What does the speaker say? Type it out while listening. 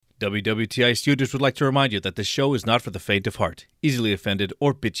WWTI Studios would like to remind you that this show is not for the faint of heart, easily offended,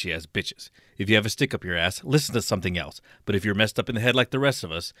 or bitchy as bitches. If you have a stick up your ass, listen to something else. But if you're messed up in the head like the rest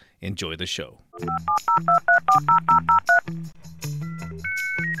of us, enjoy the show.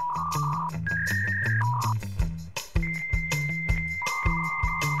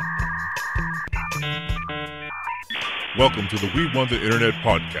 Welcome to the We Want the Internet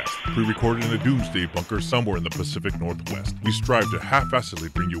podcast, pre-recorded in a doomsday bunker somewhere in the Pacific Northwest. We strive to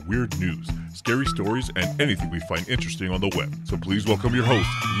half-assedly bring you weird news, scary stories, and anything we find interesting on the web. So please welcome your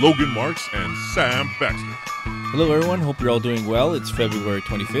hosts, Logan Marks and Sam Baxter. Hello everyone, hope you're all doing well. It's February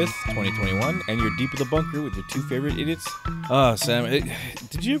 25th, 2021, and you're deep in the bunker with your two favorite idiots. Sam,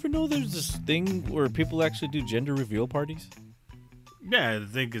 did you ever know there's this thing where people actually do gender reveal parties? Yeah, I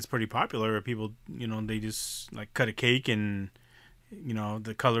think it's pretty popular. People, they just like cut a cake and,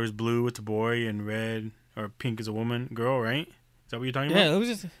 the color is blue, it's a boy, and red or pink is a girl, right? Is that what you're talking about?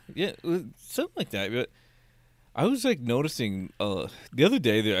 It was something like that. But I was like noticing the other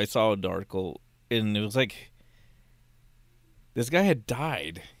day that I saw an article, and it was like this guy had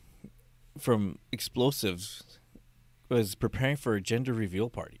died from explosives. Was preparing for a gender reveal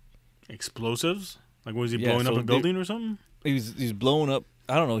party. Explosives? Like, was he blowing up a building or something? He's blowing up.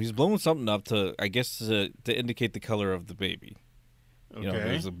 I don't know. He's blowing something up to, I guess, to indicate the color of the baby. Okay.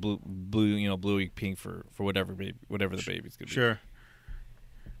 There's a blue, bluey pink for whatever the baby's gonna be. Sure.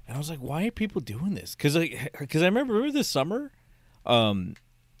 And I was like, why are people doing this? Because I remember this summer, I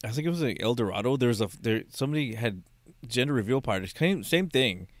think it was like El Dorado. Somebody had gender reveal parties. Same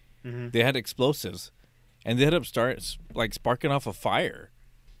thing. Mm-hmm. They had explosives, and they ended up sparking off a fire,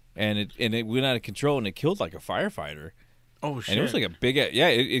 and it went out of control, and it killed like a firefighter. Oh shit! And it was like a big,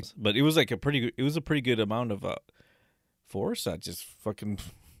 but it was like a pretty good amount of force that just fucking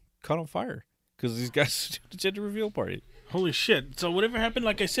caught on fire because these guys did a gender reveal party. Holy shit! So whatever happened,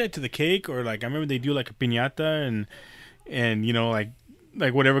 like I said, to the cake, or like I remember they do like a piñata and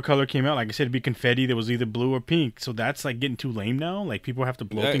like whatever color came out, like I said, it'd be confetti that was either blue or pink. So that's like getting too lame now. Like people have to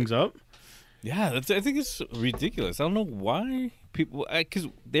blow things up. Yeah, I think it's ridiculous. I don't know why people, because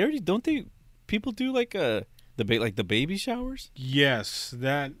they already people do like the baby showers. Yes,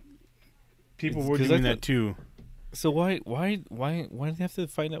 that people were doing that too. So why do they have to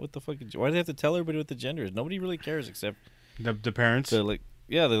find out what the fucking? Why do they have to tell everybody what the gender is? Nobody really cares except the parents. They're like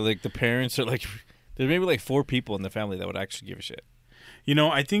the parents are like there's maybe like 4 people in the family that would actually give a shit.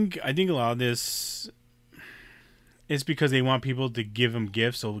 I think a lot of this is because they want people to give them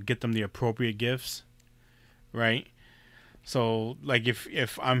gifts, so get them the appropriate gifts, right? So, like,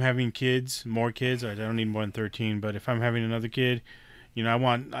 if I'm having more kids, I don't need more than 13. But if I'm having another kid, I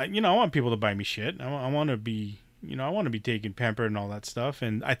want people to buy me shit. I want to be, I want to be taken, pampered, and all that stuff.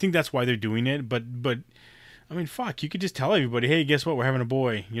 And I think that's why they're doing it. But I mean, fuck, you could just tell everybody, hey, guess what? We're having a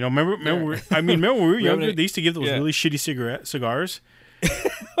boy. Remember when we were younger, they used to give those really shitty cigars.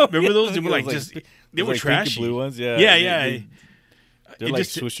 Remember those? They were like they were trashy. Blue ones, yeah. Yeah. They're like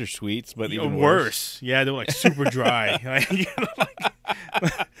Swisher Sweets, but even worse. Yeah, they were like super dry. You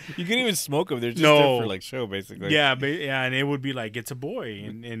couldn't even smoke them. They're just there for like show, basically. Yeah, and it would be like it's a boy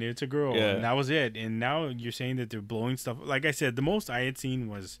and it's a girl, and that was it. And now you're saying that they're blowing stuff. Like I said, the most I had seen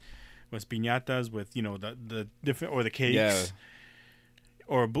was piñatas with the different, or the cakes,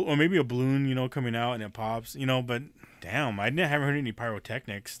 or maybe a balloon coming out and it pops. But damn, haven't heard any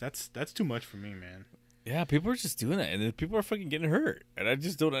pyrotechnics. That's too much for me, man. Yeah, people are just doing that, and people are fucking getting hurt, and I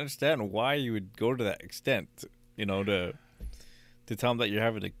just don't understand why you would go to that extent, to tell them that you're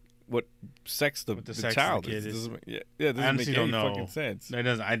having what sex the child is. It doesn't make any fucking sense. That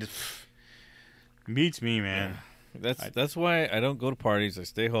doesn't. Beats me, man. Yeah. That's why I don't go to parties. I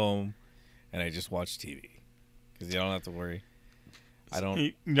stay home, and I just watch TV because you don't have to worry. You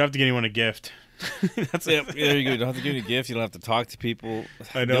don't have to get anyone a gift. That's it. There you go. You don't have to give any gift. You don't have to talk to people.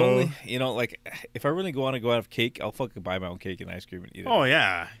 I know. If I really want to go out of cake, I'll fucking buy my own cake and ice cream and eat it. Oh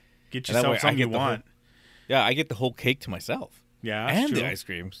yeah, get yourself something you want. I get the whole cake to myself. Yeah, and true. The ice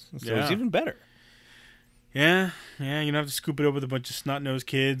creams, so it's even better. Yeah. You don't have to scoop it up with a bunch of snot-nosed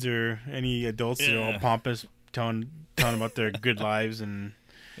kids or any adults that are all pompous, telling about their good lives and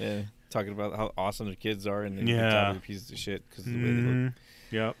talking about how awesome their kids are and they're pieces of shit because of the way they look.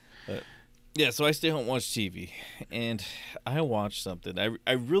 Yep. So I stay home and watch TV, and I watch something.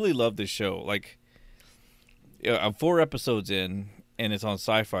 I really love this show. Like, I'm 4 episodes in, and it's on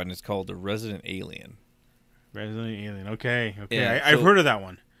Sci-Fi, and it's called The Resident Alien. Resident Alien. Okay. Yeah, I've heard of that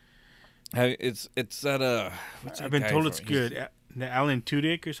one. It's at I've been told it's good. The Alan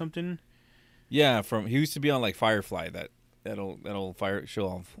Tudyk or something. Yeah, he used to be on like Firefly, that old fire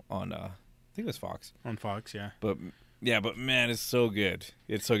show on I think it was Fox. On Fox, yeah. But Yeah, but man, it's so good.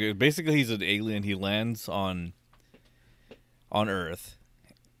 It's so good. Basically, he's an alien. He lands on Earth,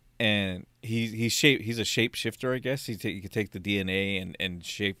 and he's a shapeshifter, I guess. He can take the DNA and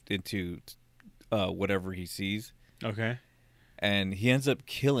shape into whatever he sees. Okay. And he ends up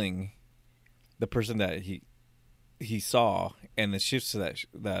killing the person that he saw, and it shifts to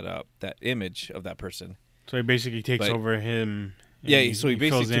that image of that person. So he basically takes over him. Yeah, so he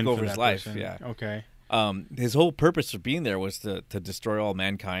basically took over his life. Person. Yeah. Okay. His whole purpose for being there was to destroy all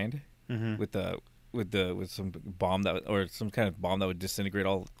mankind with some bomb or some kind of bomb that would disintegrate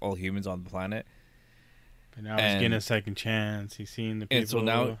all humans on the planet. But now he's getting a second chance. He's seeing the people. And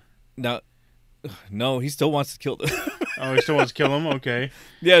so now, no, he still wants to kill them. Oh, he still wants to kill him. Okay.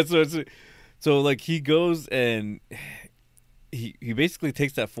 Yeah. So like he goes and he basically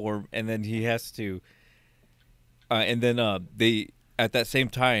takes that form, and then he has to, and then they at that same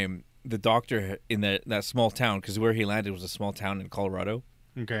time. The doctor in that small town, because where he landed was a small town in Colorado.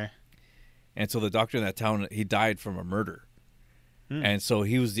 Okay. And so the doctor in that town, he died from a murder. And so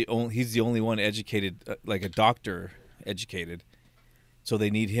he's the only one educated, like a doctor educated. So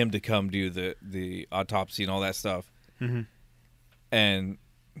they need him to come do the autopsy and all that stuff. But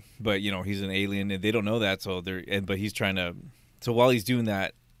he's an alien and they don't know that. But he's trying to, so while he's doing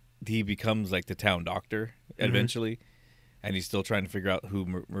that, he becomes like the town doctor eventually. And he's still trying to figure out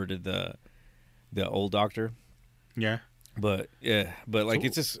who murdered the old doctor. Yeah. But like,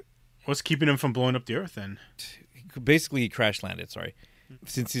 it's just... What's keeping him from blowing up the Earth, then? Basically, he crash landed, sorry.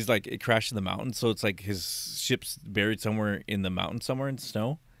 Since he's, like, it crashed in the mountain, so it's like his ship's buried somewhere in the mountain, somewhere in the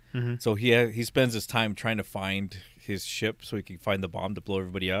snow. So he spends his time trying to find his ship so he can find the bomb to blow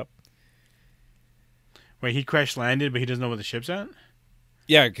everybody up. Wait, he crash landed, but he doesn't know where the ship's at?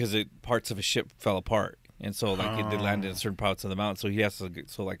 Yeah, because parts of his ship fell apart. And so, like, it did land in certain parts of the mountain. So he has to,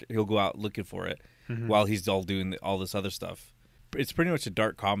 he'll go out looking for it while he's all doing all this other stuff. It's pretty much a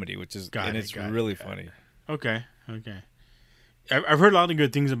dark comedy, it's really funny. Okay. I've heard a lot of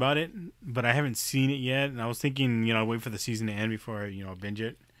good things about it, but I haven't seen it yet. And I was thinking, wait for the season to end before I, binge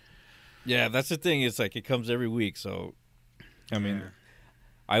it. Yeah, that's the thing. It's like it comes every week. So, I mean,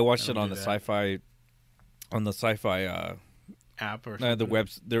 I watched it on the sci-fi app or their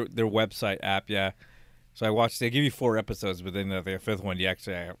website app. Yeah. So I watched. They give you 4 episodes, but then the 5th one you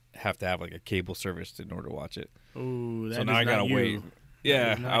actually have to have like a cable service in order to watch it. Oh, so now I gotta wait.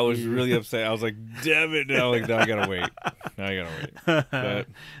 Yeah, I was really upset. I was like, "Damn it!" Now I gotta wait. But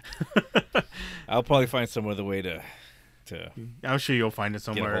I'll probably find some other way to. I'm sure you'll find it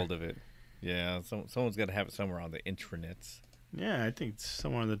somewhere. Get a hold of it. Yeah, someone's got to have it somewhere on the intranets. Yeah, I think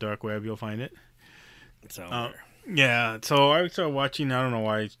somewhere on the dark web you'll find it. Somewhere. Yeah, so I started watching. I don't know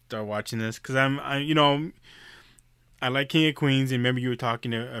why I started watching this because I like King of Queens, and remember you were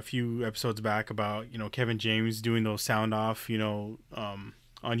talking a few episodes back about Kevin James doing those sound off on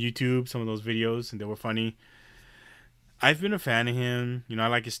YouTube, some of those videos, and they were funny. I've been a fan of him. I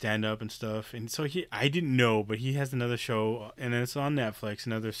like his stand up and stuff, and so I didn't know, but he has another show, and it's on Netflix,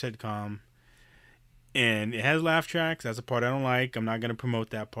 another sitcom, and it has laugh tracks. That's a part I don't like. I'm not gonna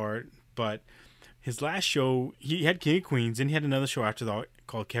promote that part, but. His last show, he had King of Queens, and he had another show after that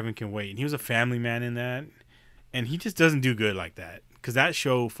called Kevin Can Wait. And he was a family man in that. And he just doesn't do good like that. Because that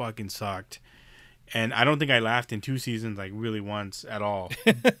show fucking sucked. And I don't think I laughed in 2 seasons, like, really once at all.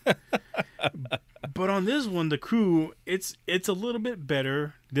 But on this one, the crew, it's a little bit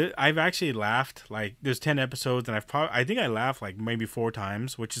better. I've actually laughed. Like, there's 10 episodes, and I think I laughed, like, maybe 4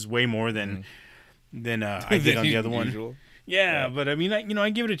 times, which is way more than I did on the other one. Yeah, but I mean, I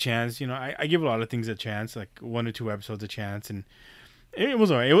give it a chance. I give a lot of things a chance, like 1 or 2 episodes a chance, and it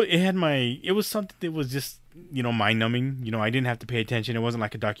was alright. It was something that was just mind numbing. I didn't have to pay attention. It wasn't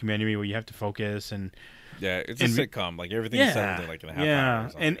like a documentary where you have to focus and. Yeah, it's a sitcom. Like everything's settled in like in a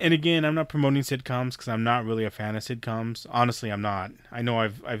half hour. Or and again, I'm not promoting sitcoms because I'm not really a fan of sitcoms. Honestly, I'm not. I know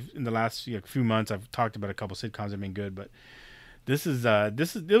I've in the last few months I've talked about a couple sitcoms that have been good, but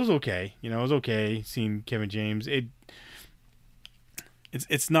it was okay. It was okay seeing Kevin James.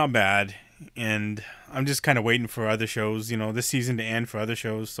 It's not bad, and I'm just kind of waiting for other shows, this season to end for other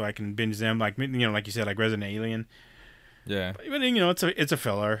shows so I can binge them, like like you said, like Resident Alien. Yeah. But it's a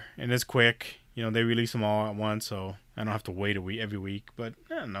filler and it's quick. They release them all at once, so I don't have to wait every week. But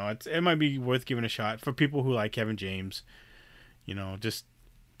I don't know, it might be worth giving a shot for people who like Kevin James. Just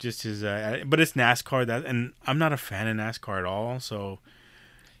his. But it's NASCAR and I'm not a fan of NASCAR at all, so.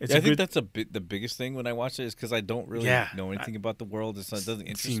 I think that's the biggest thing when I watch it is because I don't really know anything about the world. It doesn't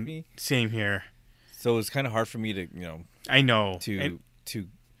interest me. Same here. So it's kind of hard for me to, I know to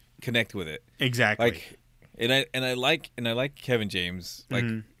connect with it. Exactly. Like, and I like Kevin James. Like,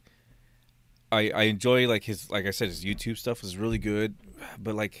 I enjoy like I said, his YouTube stuff is really good,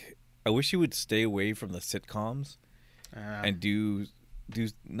 but like I wish he would stay away from the sitcoms and do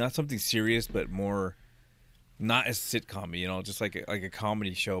not something serious, but more not as sitcom, just like a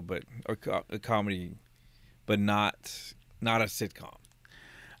comedy show, but a comedy, but not a sitcom.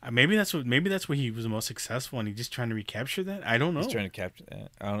 Maybe that's where he was the most successful, and he's just trying to recapture that. I don't know. He's trying to capture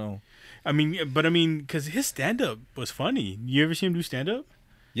that. I don't know. I mean, because his stand up was funny. You ever see him do stand up?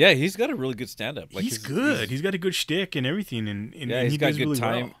 Yeah, he's got a really good stand up. Like he's good. He's got a good shtick and everything, and he's got does good really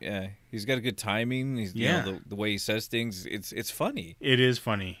time. well. Yeah, he's got a good timing. He's the way he says things. It's funny. It is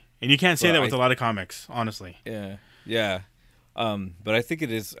funny, and you can't say that with a lot of comics, honestly. Yeah. But I think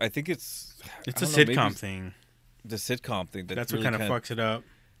it is. I think it's a sitcom thing. The sitcom thing. That's really what kind of fucks it up.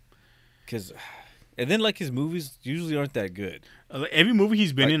 And then like his movies usually aren't that good. Every movie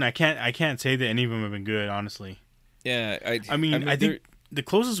he's been in, I can't say that any of them have been good, honestly. Yeah, I mean I think the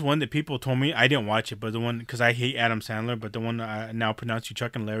closest one that people told me, I didn't watch it, but the one, because I hate Adam Sandler, but the one I now pronounce you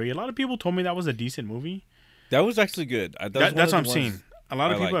Chuck and Larry, a lot of people told me that was a decent movie. That was actually good. That's what I'm saying. A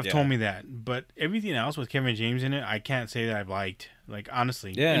lot of people have told me that, but everything else with Kevin James in it, I can't say that I've liked. Like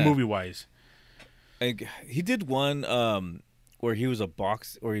honestly, movie wise. Like, he did one where he was a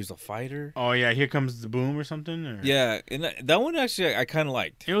fighter. Oh yeah, Here Comes the Boom or something. Or... Yeah, and that one actually I kind of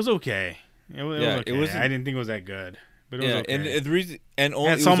liked. It was okay. It was okay. I didn't think it was that good, but it was okay. And the reason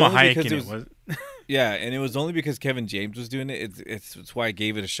only Salma Hayek in it was. Yeah, and it was only because Kevin James was doing it. It's why I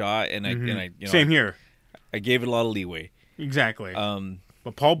gave it a shot, and I same here. I gave it a lot of leeway. Exactly.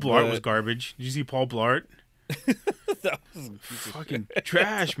 But Paul Blart was garbage. Did you see Paul Blart? That was fucking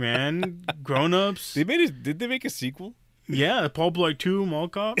trash, man. Grown Ups. Did they make a sequel? Yeah, Paul Blart 2, Mall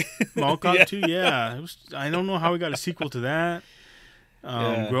Cop 2. Yeah, I don't know how we got a sequel to that.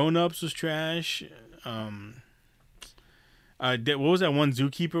 Grown Ups was trash. What was that one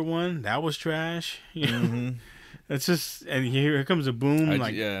Zookeeper one? That was trash. It's just, and here comes a boom.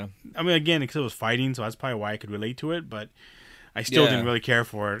 I mean, again, because it was fighting, so that's probably why I could relate to it. But I still didn't really care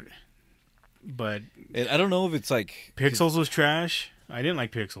for it. But and I don't know if it's like Pixels was trash. I didn't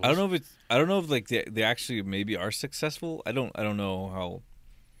like Pixels. I don't know if like they actually maybe are successful. I don't know how.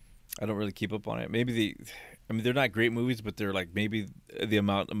 I don't really keep up on it. Maybe they're not great movies, but they're like maybe the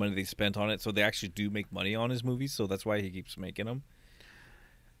amount of money they spent on it, so they actually do make money on his movies. So that's why he keeps making them.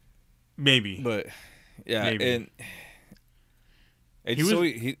 Maybe, but yeah, maybe. And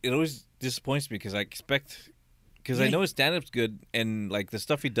it always disappoints me because I know his stand-up's good and like the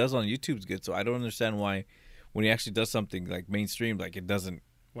stuff he does on YouTube's good. So I don't understand why when he actually does something like mainstream, like it doesn't.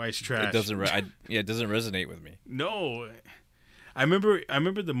 Why it's trash. It doesn't. It doesn't resonate with me. No, I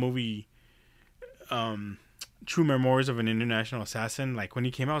remember the movie, True Memoirs of an International Assassin. Like when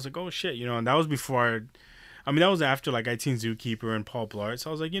he came out, I was like, oh shit, and that was before. That was after like I'd seen Zookeeper and Paul Blart. So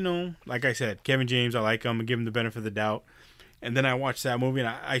I was like, like I said, Kevin James, I like him. I give him the benefit of the doubt. And then I watched that movie, and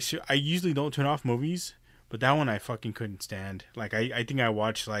I usually don't turn off movies, but that one I fucking couldn't stand. Like I think I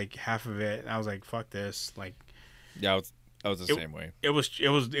watched like half of it, and I was like, fuck this. Like, yeah, I was the same way. It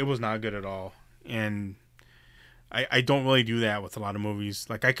was not good at all, and I don't really do that with a lot of movies.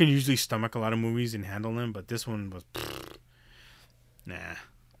 Like I can usually stomach a lot of movies and handle them, but this one was, nah.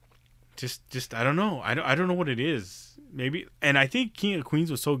 Just I don't know. I don't know what it is. Maybe, and I think King of Queens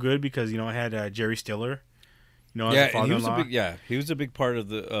was so good because it had Jerry Stiller. As a father-in-law. He was a big part of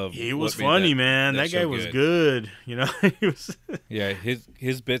the. He was funny, man. That guy was good. He was. Yeah,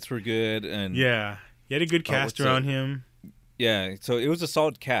 his bits were good, and he had a good cast around him. Yeah, so it was a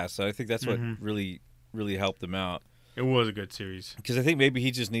solid cast. So I think that's what really helped him out. It was a good series because I think maybe he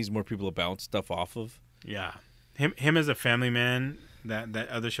just needs more people to bounce stuff off of. Yeah, him as a family man. That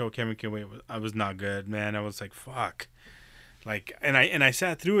other show, Kevin Can Wait, I was not good, man. I was like, fuck. Like, and I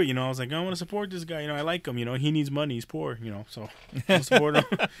sat through it, I was like, I want to support this guy, I like him, he needs money, he's poor, so I'll support him.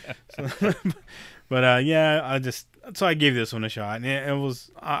 But so I gave this one a shot, and it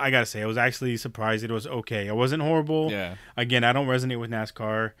was, I gotta say, I was actually surprised it was okay. It wasn't horrible. Yeah. Again, I don't resonate with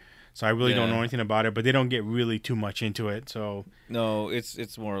NASCAR, so I really don't know anything about it, but they don't get really too much into it, so. No,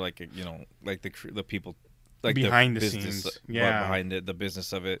 it's more like, like the people, like behind the business, scenes, behind it, the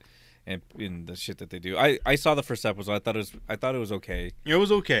business of it. And in the shit that they do, I saw the first episode. I thought it was okay. It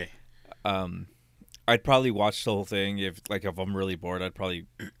was okay. I'd probably watch the whole thing if I'm really bored. I'd probably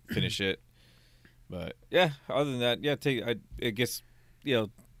finish it. But yeah, other than that, I guess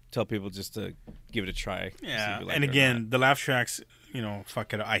tell people just to give it a try. Yeah, and again, the laugh tracks.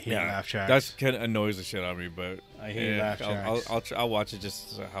 Fuck it. I hate laugh tracks. That kind of annoys the shit out of me. But I hate laugh tracks. I'll watch it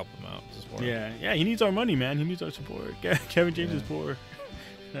just to help him out. Yeah. He needs our money, man. He needs our support. Kevin James is poor.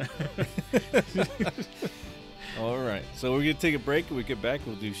 All right. So we're going to take a break. When we get back,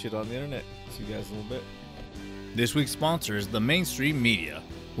 we'll do shit on the internet. See you guys in a little bit. This week's sponsor is the mainstream media.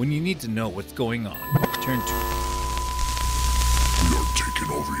 When you need to know what's going on, turn to... We are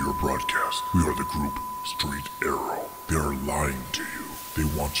taking over your broadcast. We are the group Street Arrow. They are lying to you. They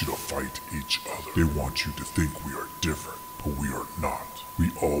want you to fight each other. They want you to think we are different, but we are not.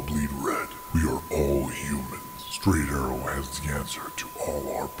 We all bleed red. We are all humans. Straight Arrow has the answer to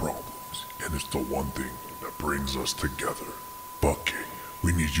all our problems, and it's the one thing that brings us together. Fucking.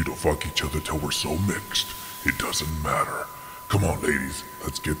 We need you to fuck each other till we're so mixed. It doesn't matter. Come on, ladies.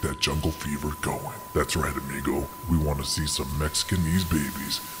 Let's get that jungle fever going. That's right, amigo. We want to see some Mexicanese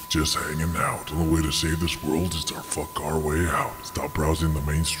babies just hanging out. And the way to save this world is to fuck our way out. Stop browsing the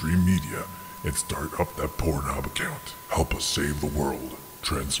mainstream media and start up that Pornhub account. Help us save the world.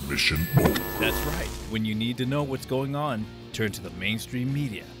 Transmission over. That's right. When you need to know what's going on, turn to the mainstream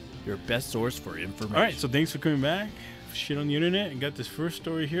media, your best source for information. All right, so thanks for coming back. Shit on the internet, and got this first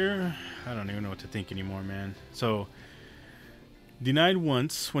story here. I don't even know what to think anymore, man. So, denied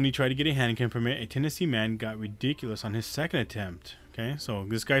once when he tried to get a handgun permit, a Tennessee man got ridiculous on his second attempt. Okay, so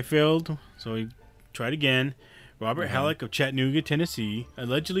this guy failed, so he tried again. Robert Halleck of Chattanooga, Tennessee,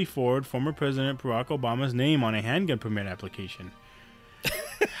 allegedly forwarded former President Barack Obama's name on a handgun permit application.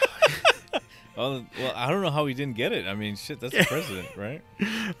 Oh, well, I don't know how he didn't get it. I mean, shit, that's the president, right?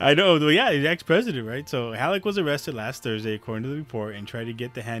 I know. Well, yeah, he's ex-president, right? So Halleck was arrested last Thursday, according to the report, and tried to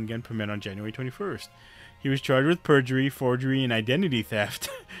get the handgun permit on January 21st. He was charged with perjury, forgery, and identity theft,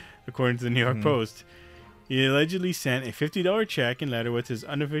 according to the New York Post. He allegedly sent a $50 check and letter with his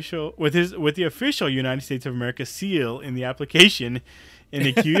unofficial, with the official United States of America seal in the application, and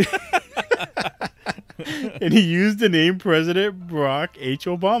accused, and he used the name President Barack H.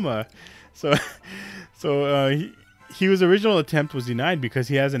 Obama. So his original attempt was denied because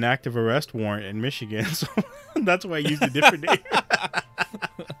he has an active arrest warrant in Michigan. So that's why he used a different name.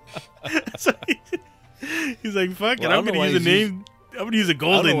 So he's like, fuck it, I'm going to use a name. I'm going to use a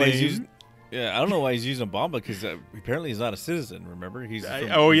golden name. I don't know why he's using Obama, because apparently he's not a citizen. Remember, he's from, that's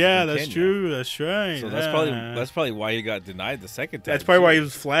Kenya. true. That's right. So that's probably why he got denied the second time. That's probably why he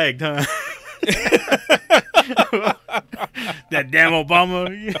was flagged, huh? That damn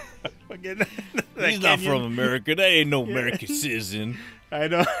Obama. He's not from America. That ain't no American citizen. I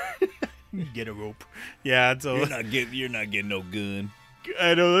know. Get a rope. Yeah, so you're not getting no gun.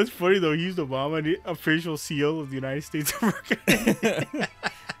 I know, that's funny though. He used Obama, the official seal of the United States of America.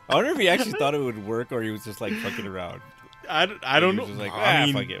 I wonder if he actually thought it would work, or he was just like fucking around. I don't know. He was just like,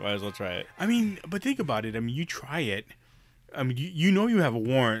 fuck it, might as well try it. I mean, but think about it. I mean, you try it. I mean, you know you have a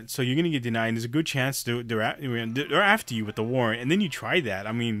warrant, so you're gonna get denied. There's a good chance they're after you with the warrant, and then you try that.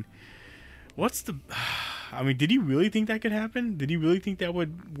 I mean, did he really think that could happen? Did he really think that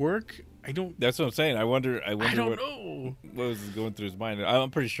would work? I don't. That's what I'm saying. I wonder. I don't know what was going through his mind. I'm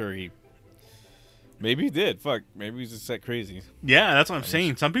pretty sure maybe he did. Fuck, maybe he's just that crazy. Yeah, that's what I'm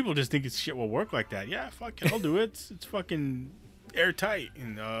saying. Some people just think shit will work like that. Yeah, fuck it, I'll do it. It's fucking airtight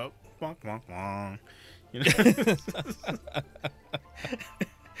and you know.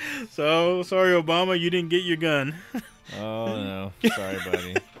 So sorry, Obama, you didn't get your gun. Oh no, sorry,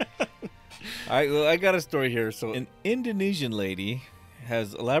 buddy. I got a story here. So an Indonesian lady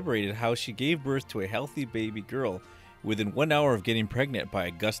has elaborated how she gave birth to a healthy baby girl within 1 hour of getting pregnant by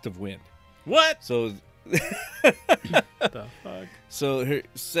a gust of wind. What? So, the fuck? So her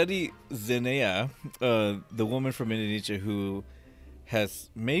Seti Zenea, the woman from Indonesia who has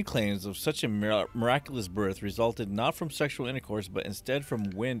made claims of such a miraculous birth, resulted not from sexual intercourse, but instead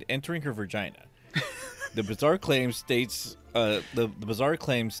from wind entering her vagina. The bizarre claim states the bizarre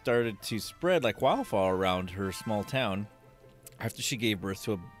claim started to spread like wildfire around her small town after she gave birth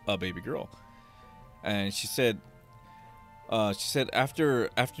to a baby girl. And she said after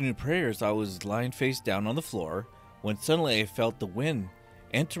afternoon prayers, I was lying face down on the floor when suddenly I felt the wind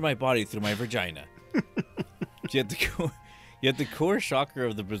enter my body through my vagina. Yet the core shocker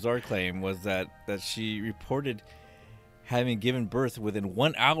of the bizarre claim was that she reported having given birth within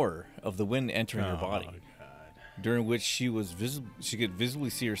 1 hour of the wind entering her body, during which she could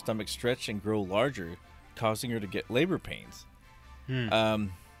visibly see her stomach stretch and grow larger, causing her to get labor pains.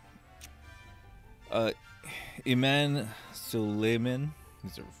 Iman Suleiman,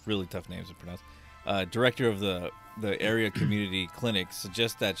 these are really tough names to pronounce, director of the area community clinic,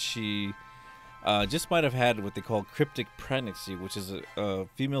 suggests that she just might have had what they call cryptic pregnancy, which is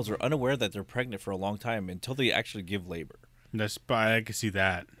females are unaware that they're pregnant for a long time until they actually give labor. I can see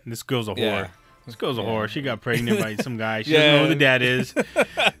that. This girl's a whore. Yeah. This girl's a whore. She got pregnant by some guy. She doesn't know who the dad is,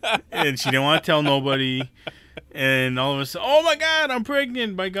 and she didn't want to tell nobody. And all of a sudden, oh my God, I'm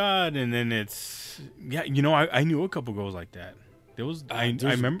pregnant, my God. And then it's, yeah, I knew a couple girls like that. There was, I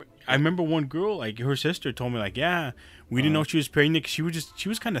remember one girl, like her sister told me like, yeah, we didn't know she was pregnant 'cause she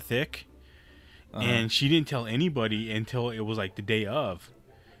was kind of thick. And she didn't tell anybody until it was like the day of.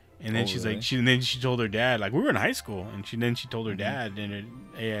 And then she told her dad, like we were in high school, and she told her dad, and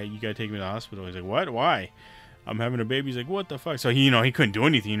hey, you gotta take me to the hospital. He's like, what? Why? I'm having a baby. He's like, what the fuck? So he couldn't do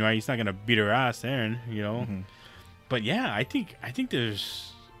anything, right? He's not gonna beat her ass there, But yeah, I think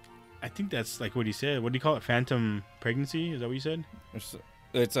that's like what he said. What do you call it? Phantom pregnancy? Is that what you said?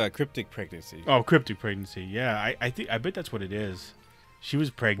 It's a cryptic pregnancy. Oh, cryptic pregnancy. Yeah, I bet that's what it is. She was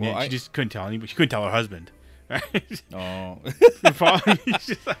pregnant. She just couldn't tell anybody. She couldn't tell her husband. Right? Oh. It's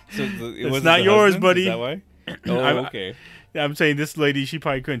not yours, husband? buddy. Is that why? Oh, okay. Yeah, I'm saying this lady, she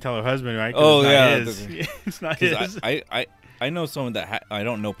probably couldn't tell her husband, right? Oh, yeah. It's not his. I know someone that I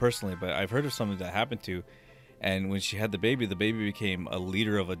don't know personally, but I've heard of someone that happened to, and when she had the baby became a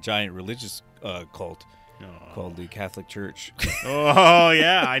leader of a giant religious cult called the Catholic Church. Oh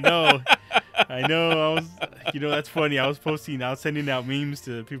yeah, I know. I was, that's funny. I was sending out memes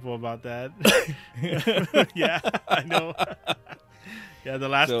to people about that. Yeah, I know. Yeah, the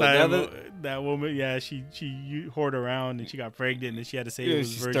last time that woman, she whored around and she got pregnant and she had to say she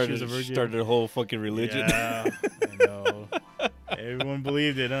was a virgin. Started a whole fucking religion. Yeah, I know. Everyone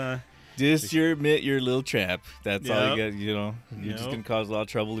believed it, huh? Just admit you're a little tramp. That's all you got. You're just gonna cause a lot of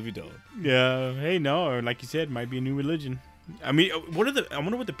trouble if you don't. Yeah. Hey, no, or like you said, it might be a new religion. I mean, I wonder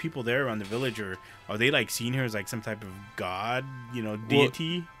what the people there around the village are they like seeing her as like some type of god,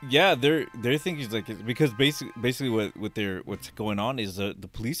 deity? Well, yeah, they're thinking like because basically what's going on is the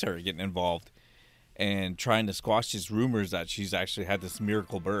police are getting involved and trying to squash these rumors that she's actually had this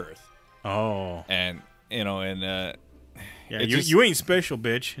miracle birth. Oh, and yeah, you ain't special,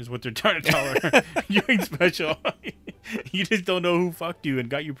 bitch, is what they're trying to tell her. You ain't special. You just don't know who fucked you and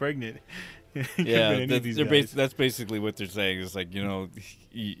got you pregnant. Yeah, that's basically what they're saying. It's like,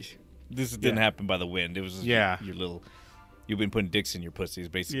 this didn't happen by the wind. It was just you've been putting dicks in your pussies,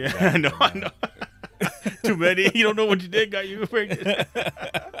 basically. Yeah, I know. Too many. You don't know what you did got you pregnant.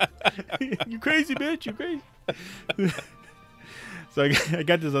 You crazy, bitch. You crazy. So I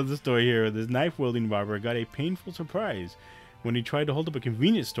got this other story here. This knife-wielding robber got a painful surprise when he tried to hold up a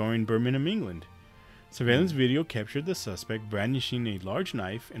convenience store in Birmingham, England. Surveillance video captured the suspect brandishing a large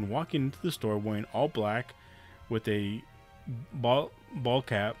knife and walking into the store wearing all black with a ball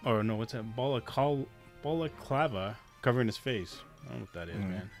cap, or no, what's that? Balaclava covering his face. I don't know what that is,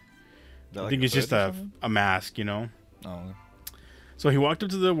 man. I think it's just a mask, Oh. So he walked up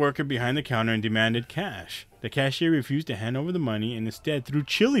to the worker behind the counter and demanded cash. The cashier refused to hand over the money and instead threw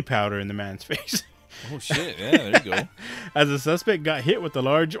chili powder in the man's face. Oh, shit. Yeah, there you go. As the suspect got hit with a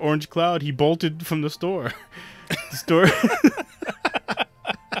large orange cloud, he bolted from the store. It's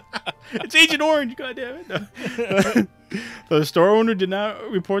Agent Orange, goddammit. No. The store owner did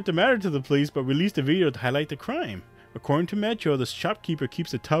not report the matter to the police, but released a video to highlight the crime. According to Metro, the shopkeeper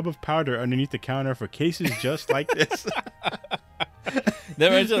keeps a tub of powder underneath the counter for cases just like this. That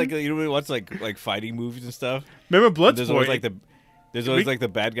reminds me, like, when you watch like fighting movies and stuff. Remember Bloodsport? There's always the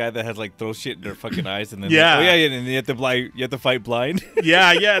bad guy that has throw shit in their fucking eyes, and then and you have to fight blind.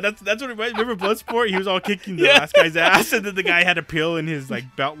 Yeah, that's what it was. Remember Bloodsport? He was all kicking the last guy's ass, and then the guy had a pill in his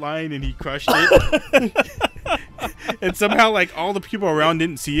belt line, and he crushed it. And somehow all the people around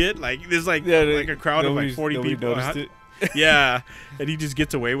didn't see it. There's a crowd of 40 people. Noticed it. Yeah, and he just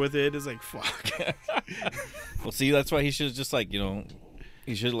gets away with it. It's fuck. Well, see, that's why he should have just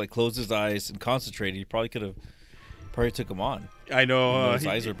he should have closed his eyes and concentrated. He probably could have took him on. I know. His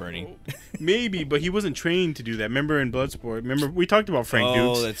eyes are burning. Maybe, but he wasn't trained to do that. Remember in Bloodsport? Remember we talked about Frank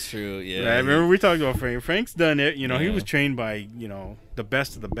Dukes? Oh, that's true. Yeah. Right? Remember we talked about Frank. Frank's done it. He was trained by the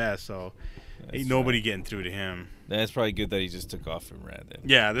best of the best. So ain't nobody getting through to him. That's probably good that he just took off and ran. Then.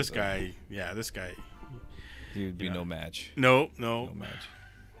 Yeah, this guy. He would be no match. No match.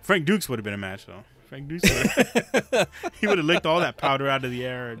 Frank Dukes would have been a match though. Frank Dukes. He would have licked all that powder out of the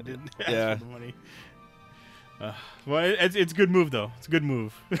air and didn't ask for the money. Well, it's a good move though. It's a good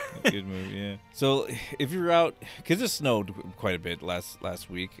move. Good move, yeah. So if you're out, because it snowed quite a bit last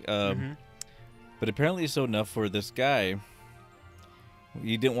week, but apparently it snowed enough for this guy.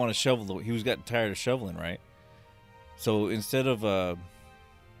 He didn't want to shovel. He was getting tired of shoveling, right? So instead of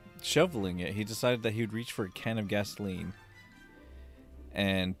shoveling it, he decided that he would reach for a can of gasoline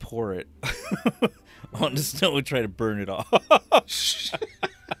and pour it on the snow and try to burn it off.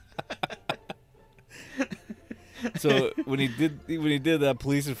 So when he did that,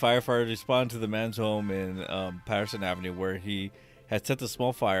 police and firefighters responded to the man's home in Patterson Avenue, where he had set a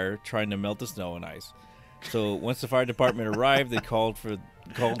small fire trying to melt the snow and ice. So once the fire department arrived, they called in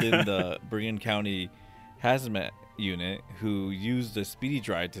the Berrien County hazmat unit, who used a speedy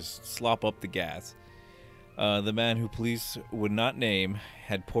dry to slop up the gas. The man, who police would not name,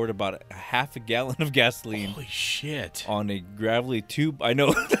 had poured about a half a gallon of gasoline. Holy shit! On a gravelly tube. I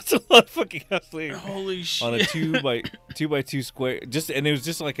know, that's a lot of fucking gasoline. Holy shit! On a 2 by 2 square, and it was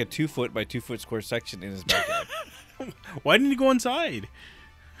just like a 2 foot by 2 foot square section in his backyard. Why didn't he go inside?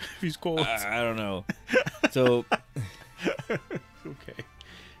 If he's cold. I don't know. So okay.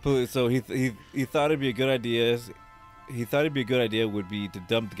 So he thought it'd be a good idea. He thought it'd be a good idea would be to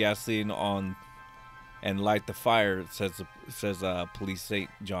dump the gasoline on and light the fire. Says Police St.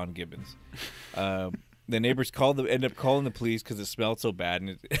 John Gibbons. The neighbors end up calling the police because it smelled so bad,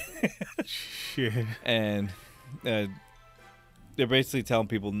 and shit. And they're basically telling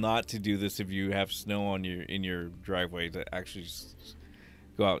people not to do this if you have snow in your driveway, to actually just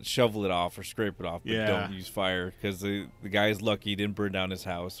go out and shovel it off or scrape it off, but don't use fire, because the guy is lucky he didn't burn down his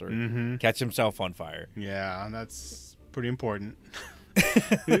house or catch himself on fire. Yeah, that's pretty important.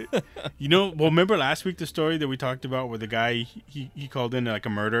 Well, remember last week the story that we talked about where the guy he called in like a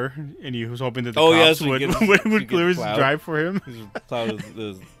murder, and he was hoping that the cops would clear his drive for him. Plow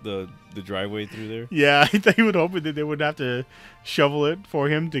the driveway through there. Yeah, I thought he was hoping that they would have to shovel it for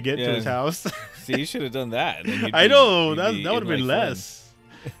him to get to his house. See, you should have done that. I know that would have been less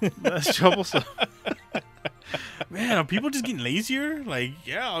troublesome. Man, are people just getting lazier? Like,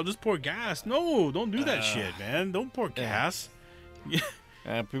 I'll just pour gas. No, don't do that shit, man. Don't pour gas.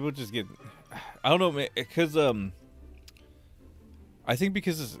 Yeah, people just get. I don't know, man, because I think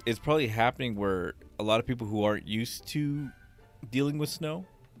because it's probably happening where a lot of people who aren't used to dealing with snow,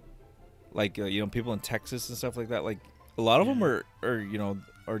 like people in Texas and stuff like that, like a lot of them are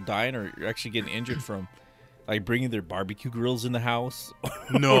dying or actually getting injured from like bringing their barbecue grills in the house.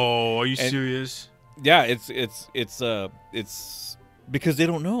 No, are you serious? Yeah, it's because they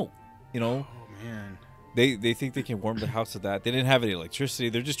don't know, Oh man. They think they can warm the house with that. They didn't have any electricity.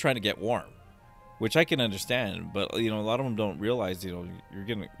 They're just trying to get warm, which I can understand. But a lot of them don't realize you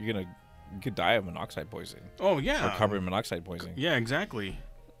could die of monoxide poisoning. Oh yeah, or carbon monoxide poisoning. Yeah, exactly.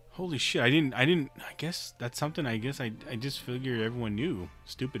 Holy shit! I didn't. I guess that's something. I just figured everyone knew.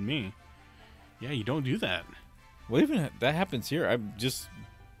 Stupid me. Yeah, you don't do that. Well, even that happens here. I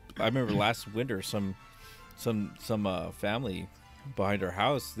remember last winter, some family behind our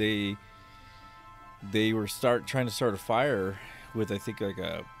house, they were trying to start a fire with, I think,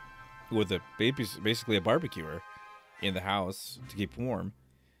 basically a barbecuer in the house to keep warm,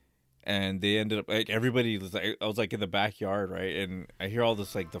 and they ended up like everybody was like, I was like in the backyard, right, and I hear all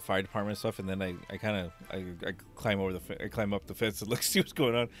this like the fire department stuff, and then I climb up the fence and look see what's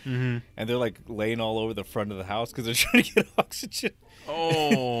going on, and they're like laying all over the front of the house because they're trying to get oxygen.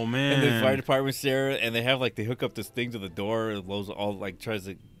 Oh man! And the fire department's there, and they hook up this thing to the door, and blows all tries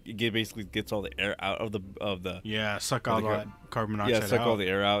to. Basically gets all the air out of the suck all that carbon monoxide. Suck all the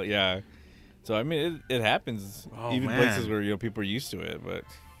air out. Yeah. So I mean, it happens even places where people are used to it. But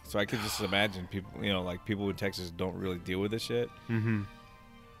so I could just imagine people, like people in Texas don't really deal with this shit. Mm-hmm.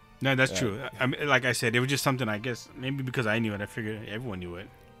 No, that's true. I mean, like I said, it was just something. I guess maybe because I knew it, I figured everyone knew it.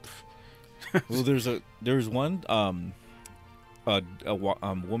 Well, there's one woman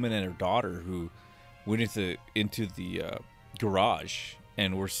and her daughter who went into the garage.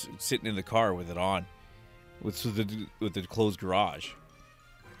 And we're sitting in the car with it on, with the closed garage.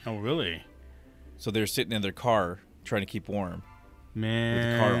 Oh, really? So they're sitting in their car trying to keep warm, man, with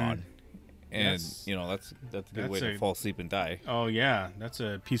the car on, and that's a good way to fall asleep and die. Oh yeah, that's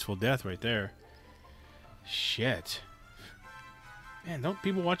a peaceful death right there. Shit, man, don't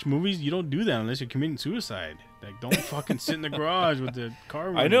people watch movies? You don't do that unless you're committing suicide. Like, don't fucking sit in the garage with the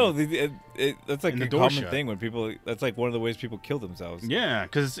car running. I know. That's like a common thing when people. That's like one of the ways people kill themselves. Yeah,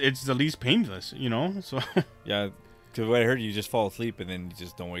 because it's the least painless, So. Yeah, because what I heard, you just fall asleep and then you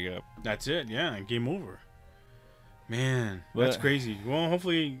just don't wake up. That's it. Yeah, game over. Man, that's crazy. Well,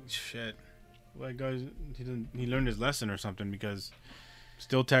 hopefully, shit. Well, guys, he learned his lesson or something, because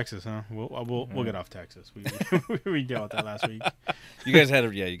still Texas, huh? We'll get off Texas. We dealt with that last week. You guys had a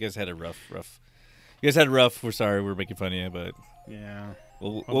rough. You guys had it rough. We're sorry. We're making fun of you, but yeah,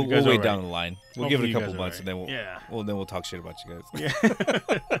 we'll wait down the line. We'll give it a couple months, and then we'll talk shit about you guys. Yeah.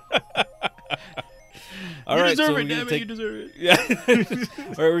 All right, deserve it, damn it. You deserve it. Yeah. All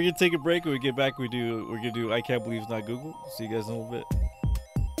right, we're gonna take a break. When we get back, we're gonna do I Can't Believe It's Not Google. See you guys in a little bit.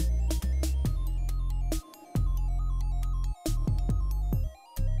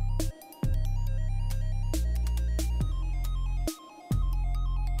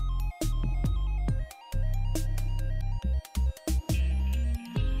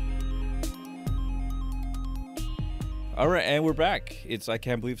 All right, and we're back. It's I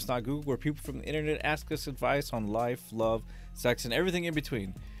Can't Believe It's Not Google, where people from the internet ask us advice on life, love, sex, and everything in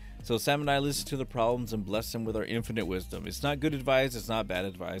between. So Sam and I listen to the problems and bless them with our infinite wisdom. It's not good advice. It's not bad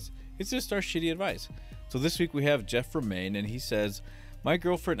advice. It's just our shitty advice. So this week we have Jeff from Maine, and he says, my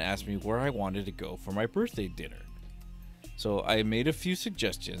girlfriend asked me where I wanted to go for my birthday dinner. So I made a few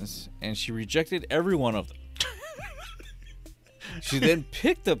suggestions, and she rejected every one of them. She then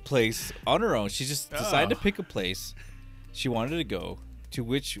picked a place on her own. She just decided to pick a place she wanted to go, to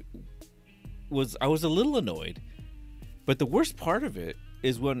which I was a little annoyed. But the worst part of it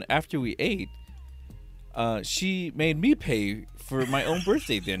is when after we ate, she made me pay for my own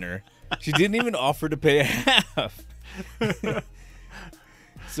birthday dinner. She didn't even offer to pay half.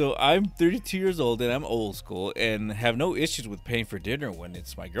 So I'm 32 years old and I'm old school and have no issues with paying for dinner when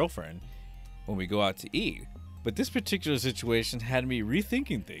it's my girlfriend, when we go out to eat. But this particular situation had me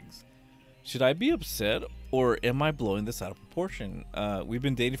rethinking things. Should I be upset or am I blowing this out of proportion? We've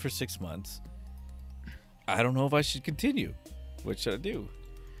been dating for 6 months. I don't know if I should continue. What should I do?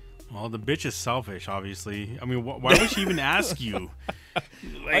 Well, the bitch is selfish, obviously. I mean, why would she even ask you?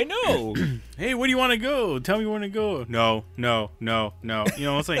 Like, I know. Hey, where do you want to go? Tell me where to go. No. You know,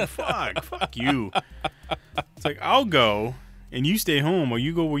 it's like, fuck you. It's like, I'll go and you stay home, or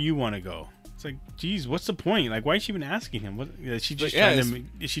you go where you want to go. It's like, geez, what's the point? Like, why is she even asking him? What is she just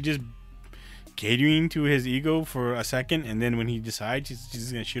is she just catering to his ego for a second, and then when he decides, she's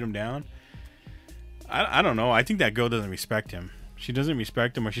just gonna shoot him down? I don't know. I think that girl doesn't respect him. She doesn't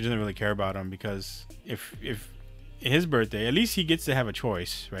respect him, or she doesn't really care about him, because if his birthday, at least he gets to have a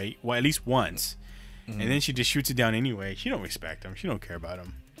choice, right? Well, at least once. Mm-hmm. And then she just shoots it down anyway. She don't respect him. She don't care about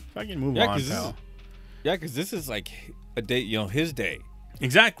him. Fucking move on, pal. Because this is like a day, his day.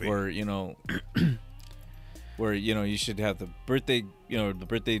 Exactly. Where, you should have the birthday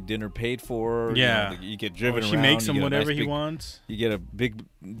dinner paid for. Yeah. You get driven around. She makes him whatever he wants. You get a big,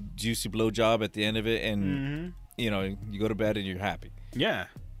 juicy blowjob at the end of it, and, you go to bed and you're happy. Yeah.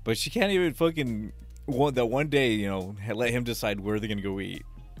 But she can't even fucking, that one day, let him decide where they're going to go eat.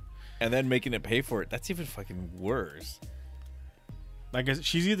 And then making it pay for it. That's even fucking worse. Like,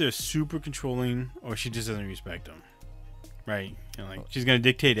 she's either super controlling or she just doesn't respect him. Right? She's going to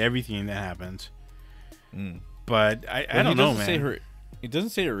dictate everything that happens. But I don't know, man. It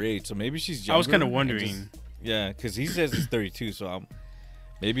doesn't say her age, so maybe she's younger. I was kind of wondering. Because he says he's 32, so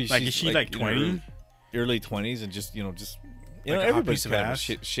maybe she's is she like 20? Early 20s, and just everybody's kind of a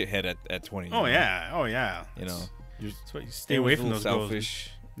shithead at 20. Oh, yeah. Stay away from those selfish.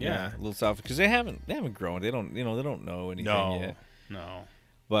 Girls. Yeah, a little selfish, because they haven't grown. They don't know anything yet. No.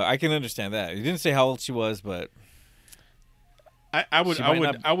 But I can understand that. He didn't say how old she was, but I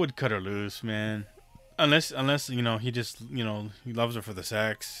would cut her loose, man. Unless he just he loves her for the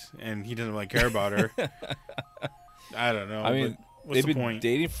sex and he doesn't really care about her. I don't know. I mean, what's the point?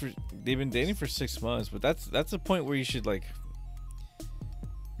 They've been dating for 6 months, but that's a point where you should be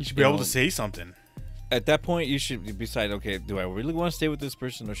able to say something. At that point, you should decide, okay, do I really want to stay with this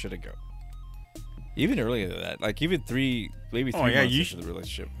person or should I go? Even earlier than that, like even maybe 3 months into the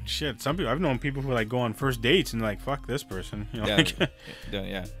relationship. Shit, some people, I've known people who go on first dates and fuck this person. Yeah.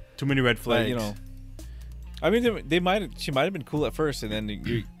 Too many red flags. I mean, she might have been cool at first, and then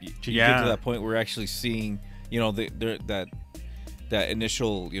you get to that point where you're actually seeing, that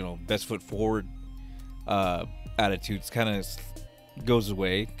initial, best foot forward attitudes kind of goes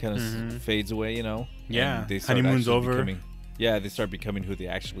away, kind of fades away, Yeah, they start honeymoon's over. They start becoming who they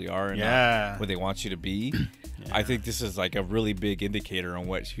actually are, and what they want you to be. Yeah. I think this is like a really big indicator on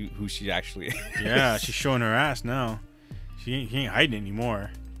who she actually is. Yeah, she's showing her ass now. She ain't hiding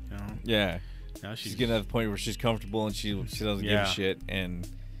anymore. Yeah. Now she's getting to the point where she's comfortable and she doesn't give a shit, and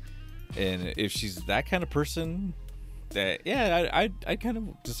if she's that kind of person, that I kind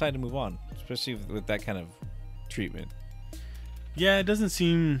of decide to move on, especially with that kind of treatment. Yeah, it doesn't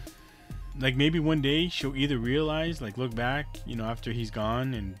seem like maybe one day she'll either realize, look back, after he's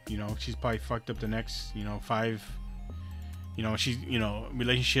gone, and she's probably fucked up the next 5 she's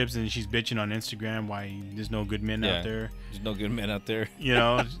relationships, and she's bitching on Instagram why there's no good men out there. There's no good men out there.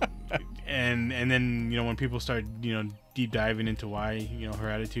 And then when people start deep diving into why her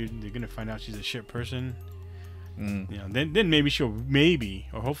attitude, they're gonna find out she's a shit person. Then maybe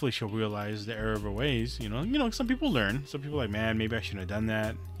or hopefully she'll realize the error of her ways. Some people learn. Some people man, maybe I shouldn't have done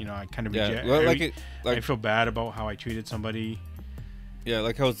that. I kind of reject. Well, I feel bad about how I treated somebody. Yeah,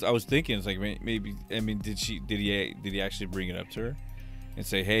 I was thinking, it's like maybe, I mean, did he actually bring it up to her and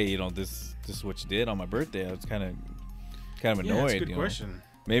say, hey, this is what you did on my birthday? I was kind of annoyed. Yeah, that's a good question.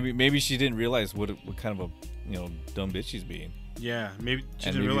 Maybe she didn't realize what kind of a dumb bitch she's being. Yeah, maybe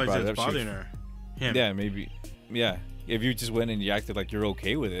she didn't realize it was bothering her. Yeah, maybe. Yeah, if you just went and you acted like you're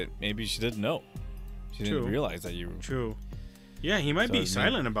okay with it, maybe she didn't know. She didn't realize that you were... True. Yeah, he might be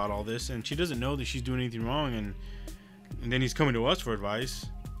silent about all this, and she doesn't know that she's doing anything wrong, and then he's coming to us for advice.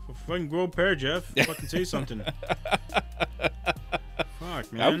 Fucking grow a pair, Jeff. Fucking say something.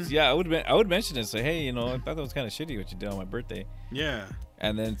 Fuck, man. I would mention it and say, hey, I thought that was kind of shitty what you did on my birthday. Yeah.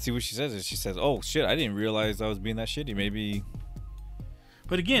 And then see what she says. If she says, oh, shit, I didn't realize I was being that shitty. Maybe...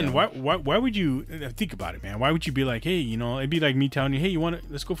 But again, why would you think about it, man? Why would you be like, hey, it'd be like me telling you, hey,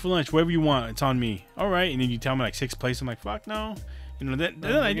 let's go for lunch, whatever you want, it's on me. All right, and then you tell me like 6th place. I'm like, fuck no, I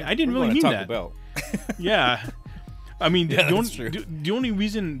didn't really mean that. Bell. Yeah, I mean, the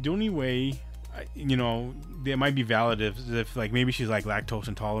only way, they might be valid if like maybe she's like lactose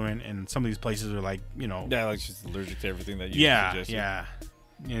intolerant, and some of these places are like, yeah, like she's allergic to everything that you suggested. Yeah.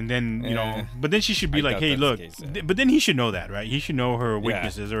 And then, but then she should be like, hey, look, but then he should know that, right? He should know her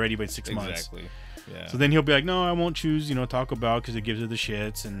weaknesses already by 6 months. Exactly. Yeah. So then he'll be like, no, I won't choose, Taco Bell because it gives her the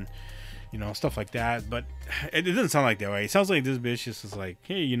shits and, stuff like that. But it doesn't sound like that way. It sounds like this bitch just is like,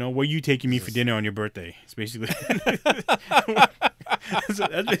 hey, where you taking me for dinner on your birthday? It's basically, that's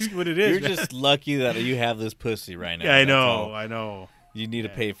basically what it is. You're just lucky that you have this pussy right now. Yeah, I know. You need to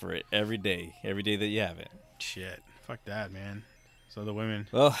pay for it every day that you have it. Shit. Fuck that, man. So the women.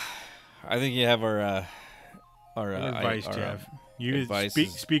 Well, I think you have our advice, Jeff. You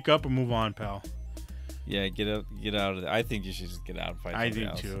speak up or move on, pal. Yeah, get out of there. I think you should just get out and find somebody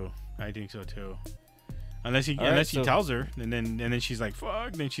else. I think so too. Unless he tells her, and then she's like,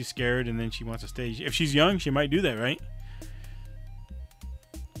 fuck. Then she's scared, and then she wants to stay. If she's young, she might do that, right?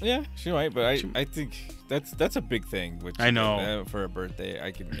 Yeah, she might. But I think that's a big thing. Which I know for a birthday,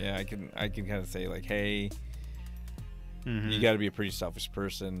 I can kind of say like, hey. Mm-hmm. You got to be a pretty selfish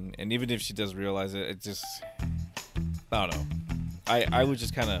person, and even if she does realize it, I don't know. I would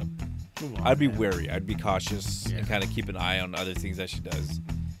just kind of, I'd be wary. I'd be cautious and kind of keep an eye on other things that she does,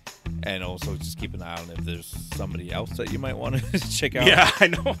 and also just keep an eye on if there's somebody else that you might want to check out. Yeah, I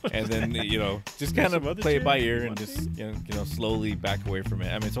know. And then just kind of play it by ear and just slowly back away from it.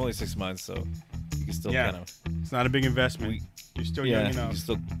 I mean, it's only 6 months, so you can still kind of. It's not a big investment. You're still young enough.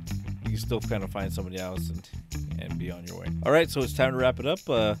 You can still kind of find somebody else and be on your way. All right, so it's time to wrap it up.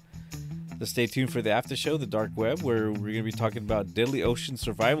 Let's stay tuned for the after show, The Dark Web, where we're going to be talking about deadly ocean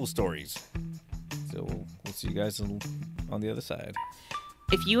survival stories. So we'll see you guys on the other side.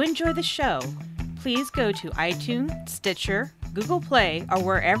 If you enjoy the show, please go to iTunes, Stitcher, Google Play, or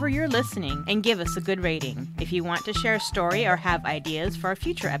wherever you're listening and give us a good rating. If you want to share a story or have ideas for a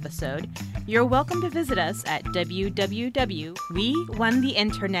future episode, you're welcome to visit us at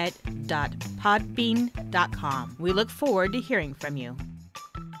www.wewontheinternet.podbean.com. We look forward to hearing from you.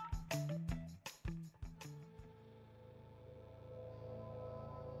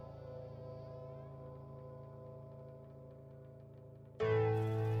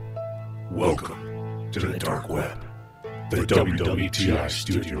 Welcome to the Dark Web, the WWTI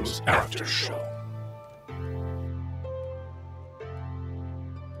Studios After Show.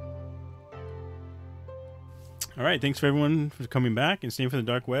 All right, thanks for everyone for coming back and staying for the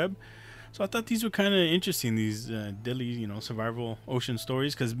Dark Web. So I thought these were kind of interesting, these deadly, survival ocean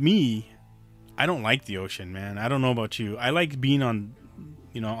stories. Because I don't like the ocean, man. I don't know about you. I like being on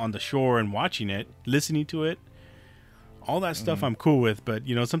the shore and watching it, listening to it. All that stuff I'm cool with, but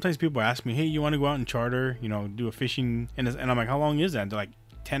sometimes people ask me, "Hey, you want to go out and charter? Do a fishing?" And I'm like, "How long is that?" They're like,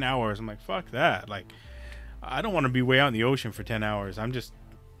 10 hours. I'm like, "Fuck that!" Like, I don't want to be way out in the ocean for 10 hours.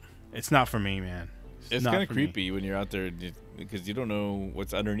 It's not for me, man. It's kind of creepy when you're out there because you don't know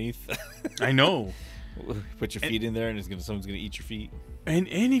what's underneath. I know. Put your feet in there, and someone's gonna eat your feet. And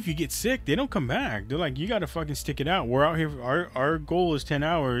if you get sick, they don't come back. They're like, you got to fucking stick it out. We're out here. Our goal is 10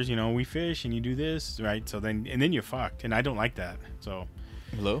 hours. We fish and you do this, right? So then you're fucked. And I don't like that. So,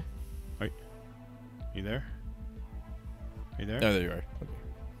 hello? Wait, you there? Are you there? Oh, there you are. Okay.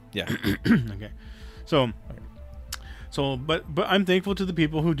 Yeah. Okay. So, but I'm thankful to the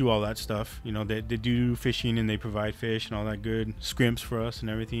people who do all that stuff. They do fishing and they provide fish and all that good scrimps for us and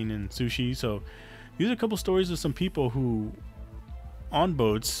everything and sushi. So, these are a couple stories of some people who on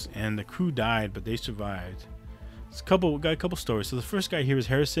boats and the crew died, but they survived. Got a couple stories. So the first guy here is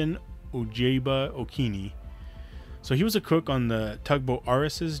Harrison Ojeba Okini. So he was a cook on the tugboat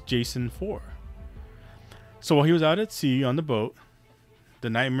RSS Jason 4. So while he was out at sea on the boat, the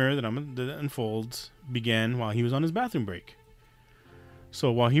nightmare that unfolds began while he was on his bathroom break.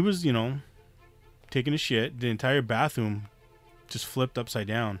 So while he was, taking a shit, the entire bathroom just flipped upside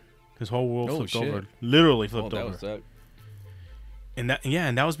down. His whole world flipped over. Literally flipped over. And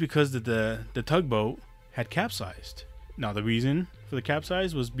that was because the tugboat had capsized. Now the reason for the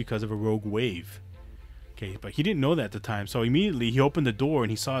capsize was because of a rogue wave. Okay, but he didn't know that at the time. So immediately he opened the door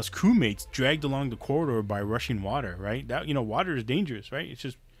and he saw his crewmates dragged along the corridor by rushing water, right? That, water is dangerous, right? It's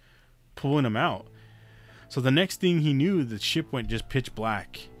just pulling them out. So the next thing he knew, the ship went just pitch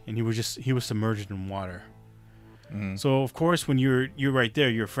black and he was submerged in water. Mm-hmm. So of course, when you're right there,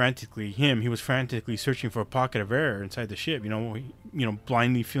 he was frantically searching for a pocket of air inside the ship,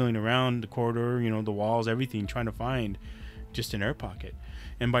 blindly feeling around the corridor, the walls, everything, trying to find just an air pocket.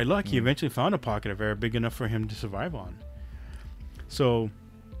 And by luck, he eventually found a pocket of air big enough for him to survive on. So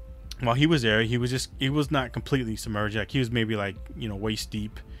while he was there, he was not completely submerged. Like he was maybe waist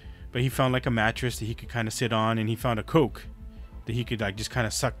deep, but he found like a mattress that he could kind of sit on, and he found a Coke that he could like just kind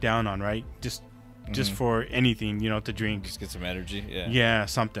of suck down on, right? Just for anything, to drink. Just get some energy. Yeah. Yeah,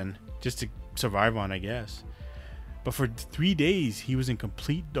 something just to survive on, I guess. But for 3 days, he was in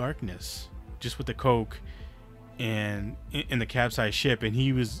complete darkness, just with the Coke and in the capsized ship, and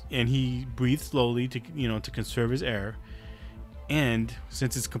he breathed slowly to conserve his air. And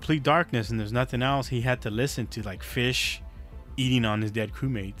since it's complete darkness and there's nothing else, he had to listen to like fish eating on his dead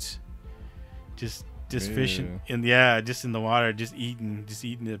crewmates, just fishing, and just in the water, just eating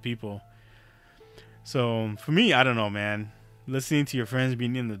the people. So for me, I don't know, man. Listening to your friends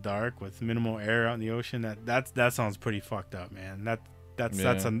being in the dark with minimal air out in the ocean, that sounds pretty fucked up, man.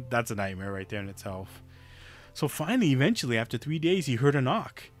 That's a nightmare right there in itself. So finally, eventually, after 3 days, he heard a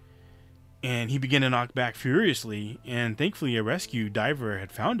knock. And he began to knock back furiously. And thankfully, a rescue diver had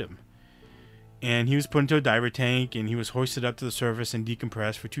found him. And he was put into a diver tank, and he was hoisted up to the surface and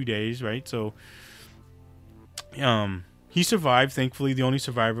decompressed for 2 days, right? So he survived, thankfully, the only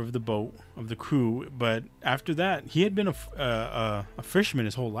survivor of the boat, of the crew. But after that, he had been a fisherman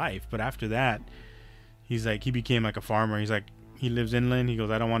his whole life. But after that, he became like a farmer. He's like, he lives inland. He goes,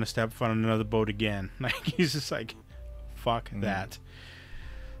 I don't want to step foot on another boat again. Like, he's just like, fuck that.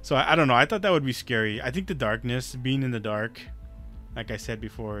 So I don't know. I thought that would be scary. I think the darkness, being in the dark, like I said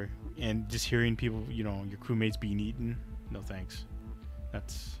before, and just hearing people, your crewmates being eaten, no thanks.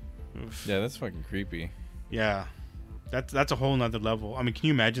 That's fucking creepy. Yeah, that's a whole nother level. I mean, can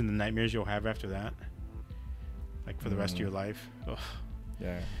you imagine the nightmares you'll have after that? Like for the rest of your life? Ugh.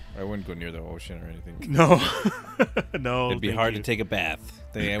 Yeah, I wouldn't go near the ocean or anything. No. No. It'd be hard to take a bath.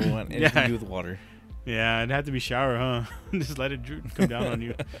 I wouldn't want anything to do with water. Yeah, it'd have to be shower, huh? Just let it come down on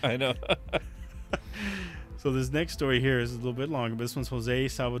you. I know. So this next story here is a little bit longer, but this one's Jose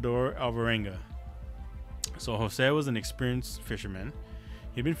Salvador Alvarenga. So Jose was an experienced fisherman.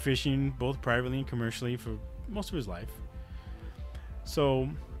 He'd been fishing both privately and commercially for most of his life. So,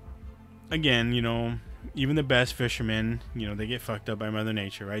 again, even the best fishermen, they get fucked up by Mother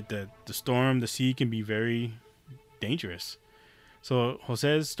Nature, right? The storm, the sea can be very dangerous. So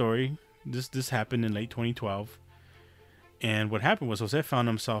Jose's story, this happened in late 2012. And what happened was Jose found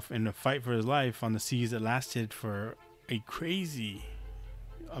himself in a fight for his life on the seas that lasted for a crazy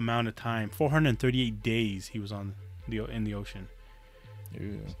amount of time. 438 days he was in the ocean.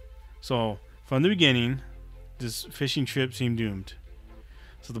 Ew. So from the beginning, this fishing trip seemed doomed.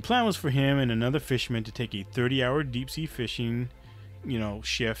 So the plan was for him and another fisherman to take a 30-hour deep sea fishing,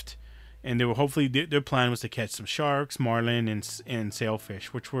 shift, and they were hopefully their plan was to catch some sharks, marlin, and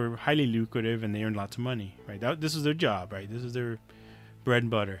sailfish, which were highly lucrative and they earned lots of money. Right, this is their job. Right, this is their bread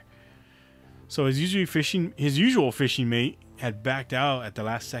and butter. So his usual fishing mate had backed out at the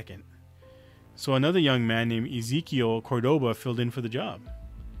last second. So another young man named Ezekiel Cordoba filled in for the job.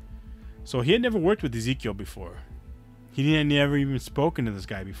 So he had never worked with Ezekiel before. He had never even spoken to this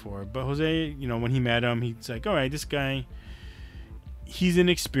guy before. But Jose, when he met him, he's like, all right, this guy, he's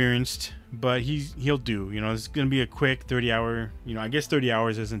inexperienced, but he'll do. It's going to be a quick 30-hour, I guess 30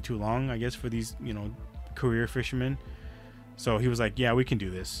 hours isn't too long, I guess, for these, career fishermen. So he was like, yeah, we can do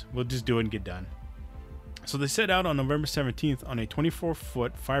this. We'll just do it and get done. So they set out on November 17th on a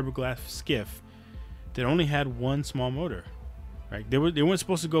 24-foot fiberglass skiff that only had one small motor. Right? They weren't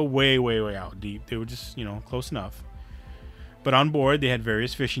supposed to go way, way, way out deep. They were just, close enough. But on board, they had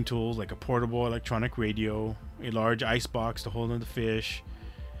various fishing tools like a portable electronic radio, a large ice box to hold on the fish,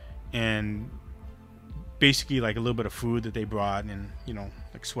 and basically like a little bit of food that they brought, and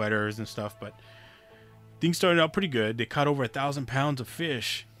like sweaters and stuff. But things started out pretty good. They caught over 1,000 pounds of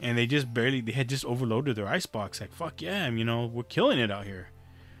fish, and they had just overloaded their ice box. Like, fuck yeah, we're killing it out here.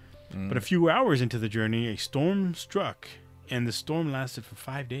 But a few hours into the journey, a storm struck, and the storm lasted for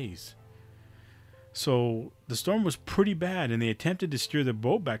 5 days. So the storm was pretty bad, and they attempted to steer their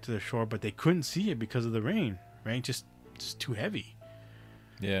boat back to the shore, but they couldn't see it because of the rain. Right, just too heavy.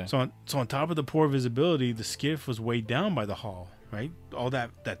 Yeah. So on top of the poor visibility, the skiff was weighed down by the hull. Right, all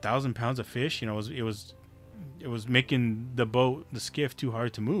that 1,000 pounds of fish, it was making the skiff too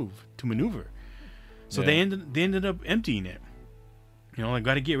hard to maneuver. So they ended up emptying it. You know, I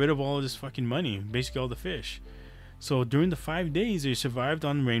got to get rid of all of this fucking money, basically all the fish. So during the 5 days, they survived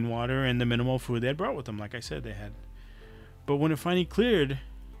on rainwater and the minimal food they had brought with them, like I said they had. But when it finally cleared,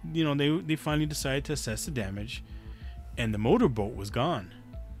 you know, they finally decided to assess the damage, and the motorboat was gone.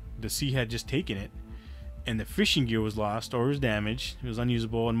 The sea had just taken it, and the fishing gear was lost or was damaged. It was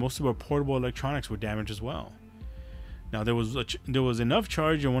unusable, and most of our portable electronics were damaged as well. Now there was enough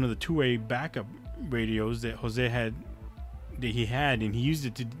charge on one of the two-way backup radios that Jose had, and he used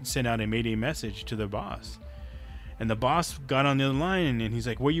it to send out a mayday message to their boss. And the boss got on the other line, and he's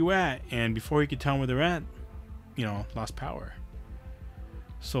like, "Where you at?" And before he could tell them where they're at, you know, lost power.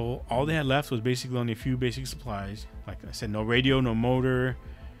 So all they had left was basically only a few basic supplies. Like I said, no radio, no motor,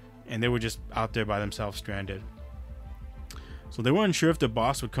 and they were just out there by themselves, stranded. So they weren't sure if the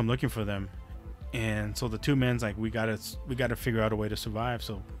boss would come looking for them, and so the two men's like, we gotta figure out a way to survive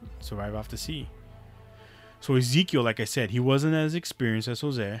off the sea. So Ezekiel, like I said, he wasn't as experienced as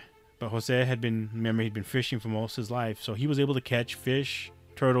Jose, but Jose he'd been fishing for most of his life, so he was able to catch fish,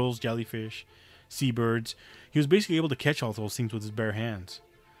 turtles, jellyfish, seabirds. He was basically able to catch all those things with his bare hands.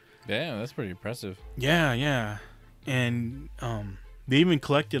 Damn, that's pretty impressive. Yeah. And they even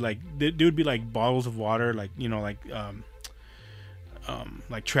collected, like, there would be like bottles of water, like, you know, like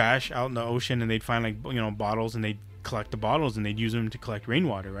trash out in the ocean, and they'd find, like, you know, bottles, and they'd collect the bottles and they'd use them to collect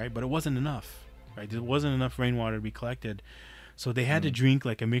rainwater, right? But it wasn't enough, right? There wasn't enough rainwater to be collected, so they had to drink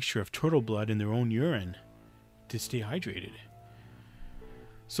like a mixture of turtle blood in their own urine to stay hydrated.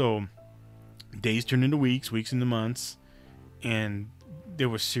 So days turned into weeks into months, and they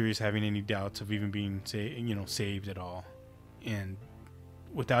were serious having any doubts of even being saved at all. And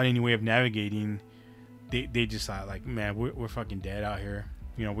without any way of navigating, they just thought, like, man, we're fucking dead out here.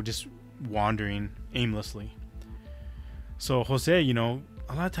 You know, we're just wandering aimlessly. So Jose, you know,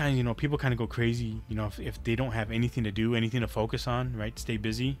 a lot of times, you know, people kind of go crazy, you know, if they don't have anything to do, anything to focus on, right? Stay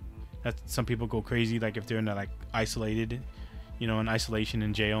busy. Some people go crazy, like if they're in a, like, isolated, you know, in isolation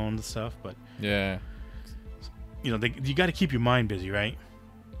in jail and stuff. But yeah, you know, you got to keep your mind busy, right?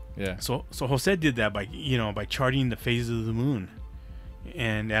 Yeah. So Jose did that by charting the phases of the moon,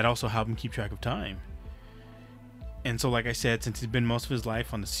 and that also helped him keep track of time. And so, like I said, since he'd been most of his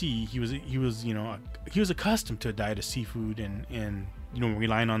life on the sea, he was accustomed to a diet of seafood and you know,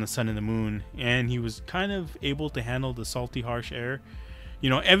 relying on the sun and the moon, and he was kind of able to handle the salty, harsh air. You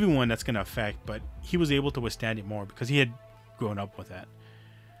know, everyone that's going to affect, but he was able to withstand it more because he had grown up with that.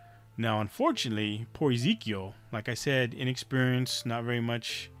 Now, unfortunately, poor Ezekiel, like I said, inexperienced, not very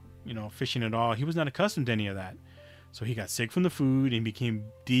much, you know, fishing at all. He was not accustomed to any of that. So he got sick from the food and became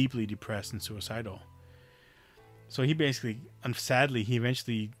deeply depressed and suicidal. So he basically, sadly, he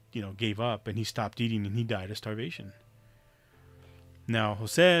eventually, you know, gave up, and he stopped eating, and he died of starvation. Now,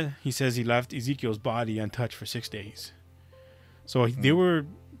 Jose, he says he left Ezekiel's body untouched for 6 days. So they were,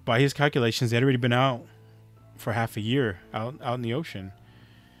 by his calculations, they had already been out for half a year out in the ocean.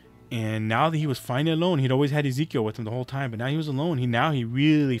 And now that he was finally alone, he'd always had Ezekiel with him the whole time, but now he was alone. He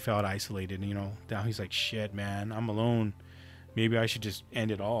really felt isolated, you know. Now he's like, shit, man, I'm alone. Maybe I should just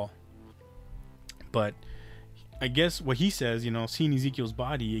end it all. But I guess what he says, you know, seeing Ezekiel's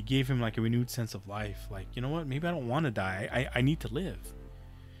body, it gave him like a renewed sense of life. Like, you know what, maybe I don't want to die. I need to live.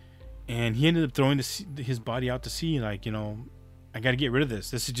 And he ended up throwing his body out to sea, like, you know, I got to get rid of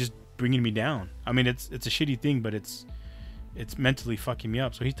this. This is just bringing me down. I mean, it's a shitty thing, but it's mentally fucking me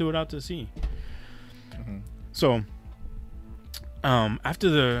up. So he threw it out to the sea. Mm-hmm. So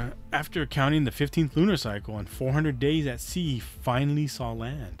after counting the 15th lunar cycle and 400 days at sea, he finally saw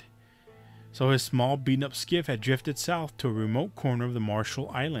land. So his small beaten up skiff had drifted south to a remote corner of the Marshall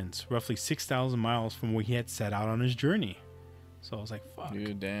Islands, roughly 6,000 miles from where he had set out on his journey. So I was like, fuck.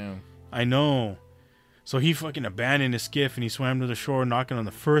 Dude, damn. I know. So he fucking abandoned his skiff and he swam to the shore, knocking on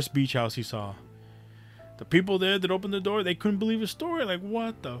the first beach house he saw. The people there that opened the door, they couldn't believe his story. Like,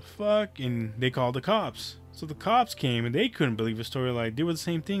 what the fuck? And they called the cops. So the cops came and they couldn't believe his story. Like, they were the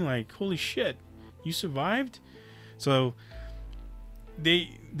same thing. Like, holy shit, you survived? So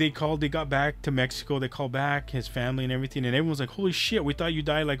they got back to Mexico. They called back his family and everything. And everyone was like, holy shit, we thought you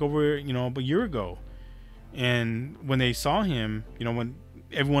died like over, you know, a year ago. And when they saw him, you know, when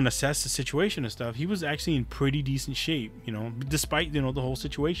everyone assessed the situation and stuff, he was actually in pretty decent shape, you know, despite, you know, the whole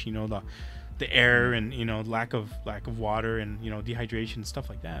situation, you know, the air and, you know, lack of water and, you know, dehydration and stuff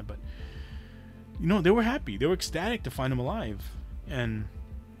like that. But, you know, they were happy. They were ecstatic to find him alive. And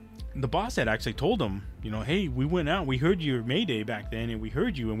the boss had actually told them, you know, hey, we went out, we heard your Mayday back then, and we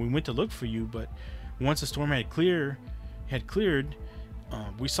heard you, and we went to look for you. But once the storm had cleared,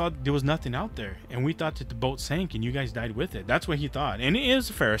 we saw there was nothing out there, and we thought that the boat sank and you guys died with it. That's what he thought, and it is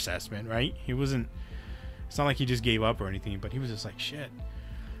a fair assessment, right? He wasn't, It's not like he just gave up or anything, but he was just like, shit.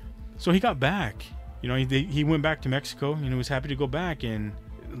 So he got back. You know, he went back to Mexico. You know, he was happy to go back, and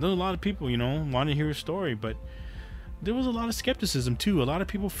there were a lot of people, you know, wanted to hear his story, but there was a lot of skepticism too. A lot of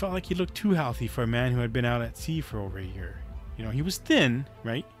people felt like he looked too healthy for a man who had been out at sea for over a year. You know, he was thin,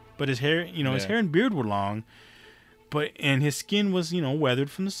 right? But his hair, you know, his hair and beard were long, and his skin was, you know, weathered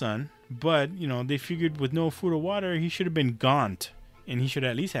from the sun. But, you know, they figured with no food or water, he should have been gaunt, and he should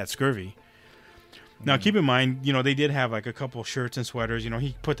have at least had scurvy. Now, keep in mind, you know, they did have like a couple shirts and sweaters. You know,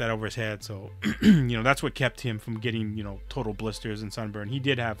 he put that over his head. So, you know, that's what kept him from getting, you know, total blisters and sunburn. He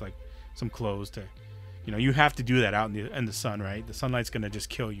did have like some clothes to, you know, you have to do that out in the sun, right? The sunlight's going to just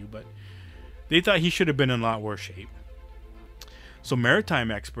kill you. But they thought he should have been in a lot worse shape. So maritime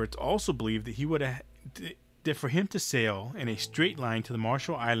experts also believe that he would have, that for him to sail in a straight line to the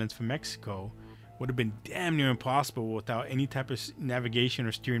Marshall Islands from Mexico would have been damn near impossible without any type of navigation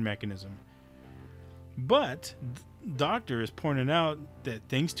or steering mechanism. But doctor is pointing out that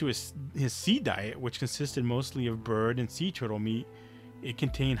thanks to his sea diet, which consisted mostly of bird and sea turtle meat, it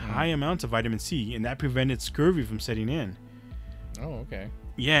contained high amounts of vitamin C, and that prevented scurvy from setting in. Oh, okay.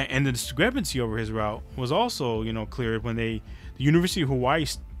 Yeah, and the discrepancy over his route was also, you know, cleared when the University of Hawaii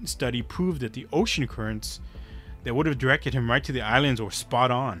study proved that the ocean currents that would have directed him right to the islands were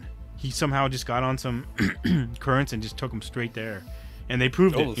spot on. He somehow just got on some currents and just took him straight there. And they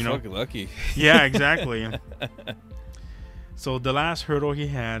proved it, you know. Fucking lucky. Yeah, exactly. So the last hurdle he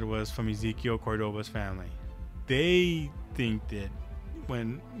had was from Ezekiel Cordoba's family. They think that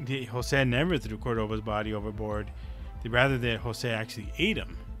when Jose never threw Cordoba's body overboard, rather that Jose actually ate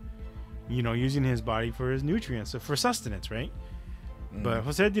him, you know, using his body for his nutrients, so for sustenance, right? But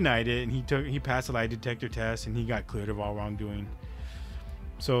Jose denied it, and he passed a lie detector test, and he got cleared of all wrongdoing.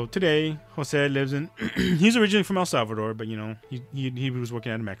 So today, Jose lives in. He's originally from El Salvador, but you know he was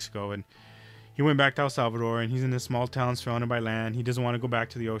working out of Mexico, and he went back to El Salvador, and he's in a small town surrounded by land. He doesn't want to go back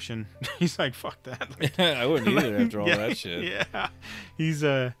to the ocean. He's like, fuck that. Like, I wouldn't either after all that shit. Yeah, he's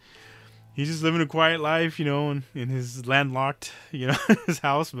just living a quiet life, you know, in his landlocked, you know, his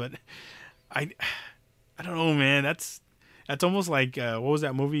house. But I don't know, man. That's almost like what was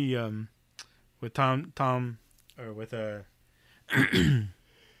that movie with Tom or with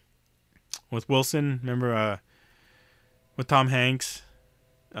with Wilson? Remember with Tom Hanks?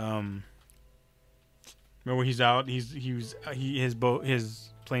 Remember when he's out? His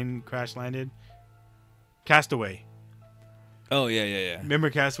plane crash landed. Castaway. Oh yeah. Remember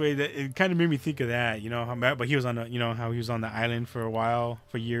Castaway? That it kind of made me think of that, you know. But he was on how he was on the island for a while,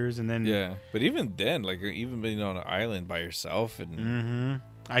 for years, and then But even then, like even being on an island by yourself and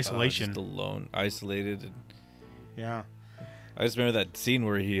isolation, just alone, isolated. And yeah. I just remember that scene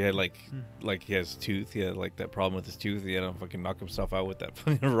where he had like he has tooth. He had like that problem with his tooth. He had to fucking knock himself out with that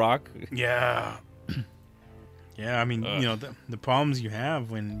fucking rock. Yeah. Yeah, I mean, you know, the problems you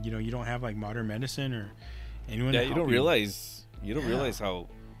have when, you know, you don't have like modern medicine or anyone. Yeah, you don't realize how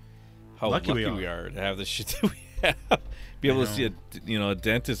lucky we are to have the shit that we have. Be able to see a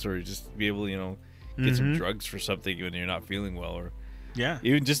dentist, or just be able to, get some drugs for something when you're not feeling well, or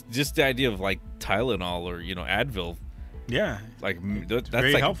even just the idea of like Tylenol or Advil. Yeah, like that's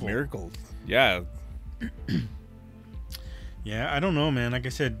very like helpful. a miracle. Yeah. Yeah, I don't know, man. Like I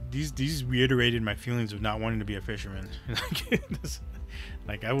said, these reiterated my feelings of not wanting to be a fisherman.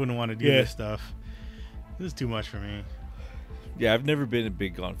 Like I wouldn't want to do this stuff. This is too much for me. Yeah, I've never been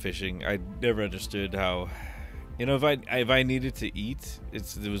big on fishing. I never understood how, if I needed to eat,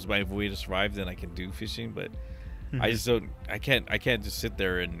 it was my way to survive. Then I can do fishing, but I just don't. I can't just sit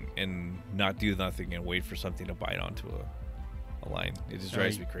there and not do nothing and wait for something to bite onto a line. It just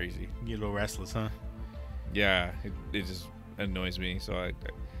drives me crazy. You get a little restless, huh? Yeah, it just annoys me. So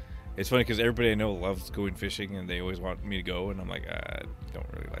it's funny because everybody I know loves going fishing and they always want me to go, and I'm like, I don't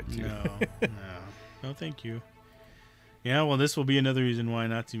really like to. No, thank you. Yeah, well, this will be another reason why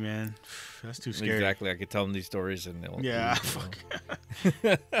not to, man. That's too scary. Exactly. I could tell them these stories and they'll. Yeah, fuck.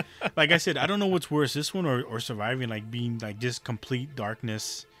 Like I said, I don't know what's worse, this one or surviving, like being like just complete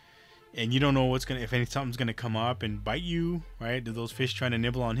darkness, and you don't know what's if something's gonna come up and bite you, right? Do those fish trying to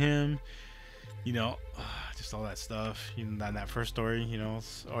nibble on him? Just all that stuff. That first story,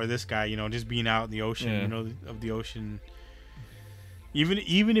 or this guy, just being out in the ocean, of the ocean.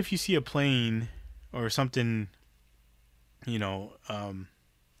 Even if you see a plane or something,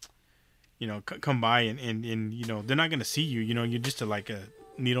 come by and they're not gonna see you. You're just like a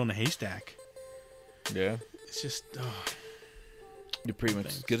needle in a haystack. Yeah, it's just you're pretty much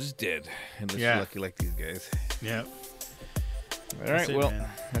as good as dead, unless you're lucky like these guys. Yeah. All right. Well,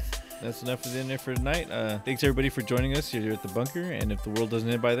 that's enough of the internet for tonight. Thanks everybody for joining us here at the bunker. And if the world doesn't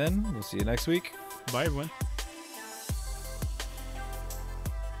end by then, we'll see you next week. Bye, everyone.